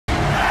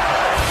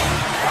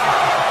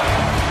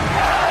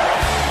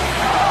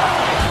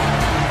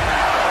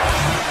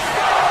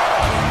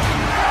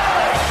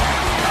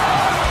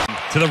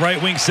To the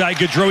right wing side,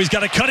 Gaudreau. He's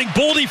got a cutting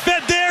Boldy.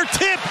 Fed there.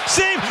 Tip.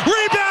 Save.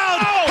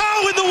 Rebound. Oh.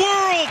 How in the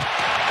world?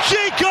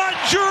 Jake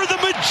Ottinger, the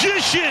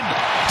magician,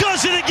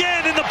 does it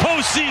again in the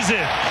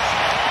postseason.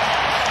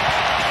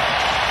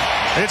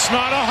 It's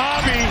not a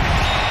hobby.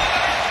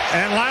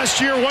 And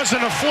last year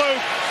wasn't a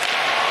fluke.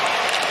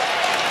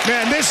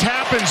 Man, this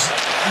happens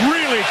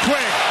really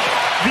quick.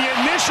 The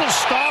initial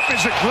stop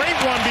is a great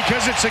one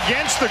because it's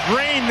against the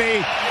grain.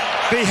 They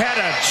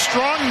had a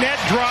strong net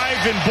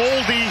drive in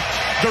Boldy.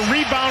 The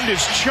rebound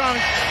is Chunk,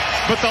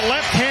 but the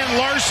left-hand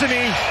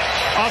larceny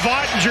of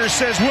Ottinger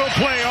says, we'll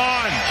play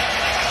on.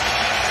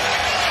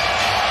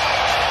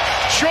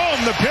 Show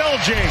him the pill,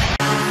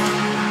 Jake.